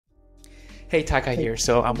Hey, Taka here.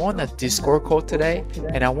 So I'm on a Discord call today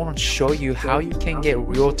and I want to show you how you can get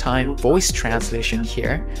real-time voice translation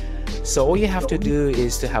here. So all you have to do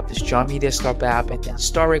is to have this Johnme Desktop app and then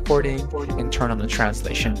start recording and turn on the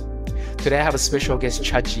translation. Today I have a special guest,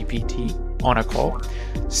 ChatGPT, on a call.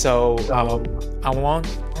 So I want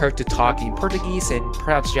her to talk in Portuguese and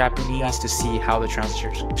perhaps Japanese to see how the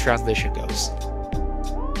translation goes.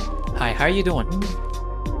 Hi, how are you doing?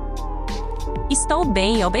 Estou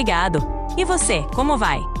bem, obrigado. E você, como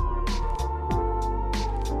vai?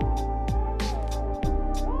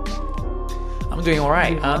 I'm doing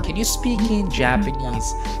alright. Can you speak in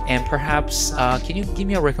Japanese and perhaps can you give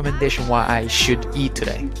me a recommendation what I should eat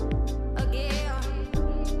today?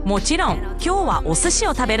 もちろん、今日はお寿司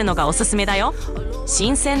を食べるのがおすすめだよ。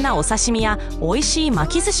新鮮なお刺身や美味しい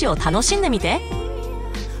巻き寿司を楽しんでみて。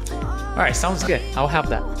Alright, sounds good. I'll have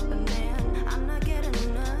that.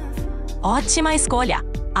 Ótima escolha.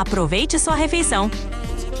 Aproveite sua refeição.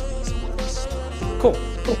 Cool.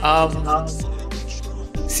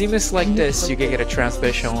 Seamless like this, you can get a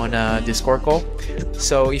translation on a Discord call.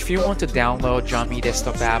 So if you want to download Johnme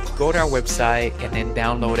Desktop app, go to our website and then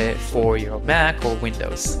download it for your Mac or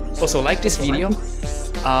Windows. Also, like this video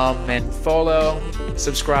and follow,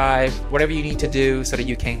 subscribe, whatever you need to do so that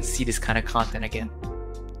you can see this kind of content again.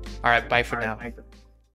 All right, bye for now.